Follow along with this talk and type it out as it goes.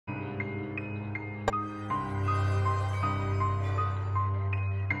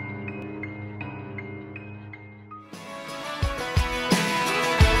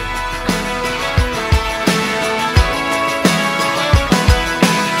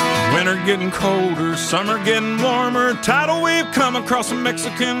getting colder, summer getting warmer. Tidal wave come across the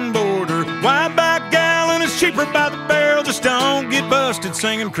Mexican border. Wide back gallon is cheaper by the barrel. Just don't get busted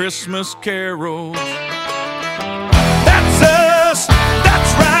singing Christmas carols. That's us,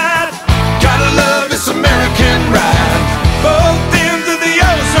 that's right. Gotta love this American ride. Both ends of the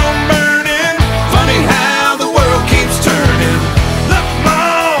ozone burning. Funny how the world keeps turning. Look,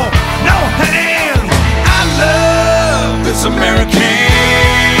 Mom, no hands. I love this American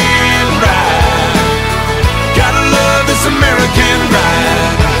ride. Gotta love this American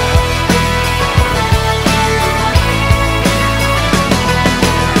ride.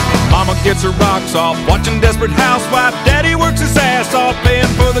 Mama gets her rocks off watching Desperate Housewife. Daddy works his ass off paying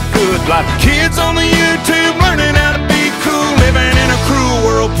for the good life. Kids on the YouTube learning how to be cool. Living in a cruel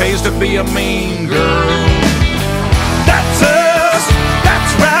world pays to be a mean girl. That's us,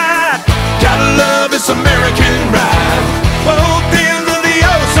 that's right. Gotta love this American ride. Both ends of the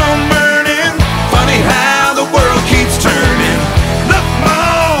ozone burning. Funny how the world keeps turning. Look,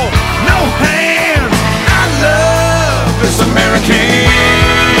 Mom, no hands. I love this American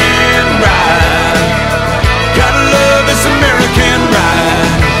ride. Gotta love this American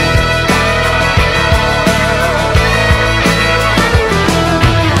ride.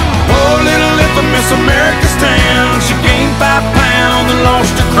 Oh, little infamous America's town. She gained 5 pounds and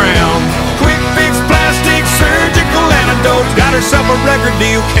lost her crown. Quick fix, plastic, surgical antidotes. Got herself a record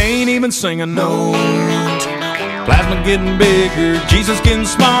deal, can't even sing a note. Plasma getting bigger, Jesus getting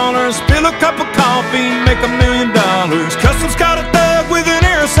smaller. Spill a cup of coffee, make $1 million. Customs caught a thug with an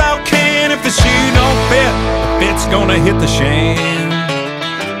aerosol can. If the shoe don't fit, the fit's gonna hit the shan.